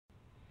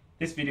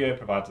This video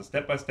provides a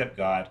step-by-step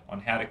guide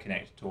on how to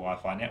connect to a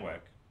Wi-Fi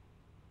network.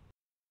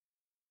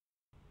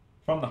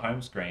 From the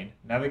home screen,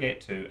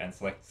 navigate to and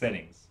select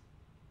Settings.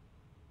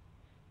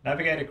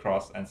 Navigate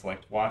across and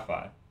select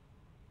Wi-Fi.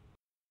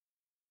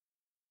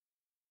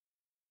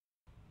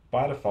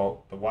 By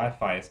default, the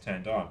Wi-Fi is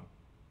turned on.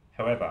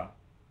 However,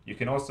 you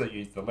can also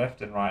use the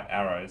left and right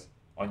arrows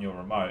on your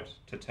remote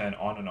to turn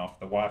on and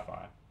off the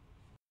Wi-Fi.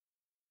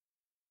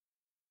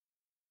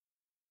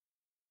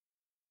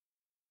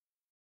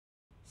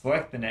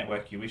 Select the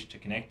network you wish to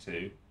connect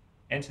to,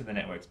 enter the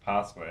network's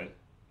password,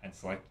 and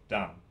select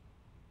Done.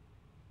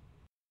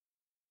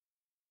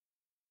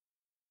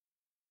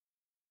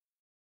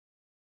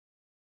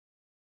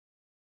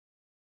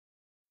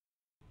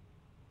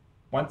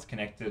 Once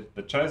connected,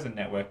 the chosen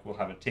network will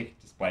have a tick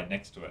displayed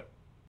next to it.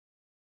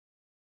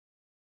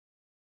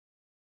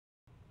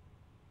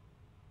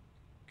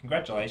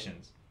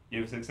 Congratulations,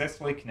 you've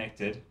successfully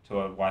connected to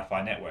a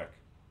Wi-Fi network.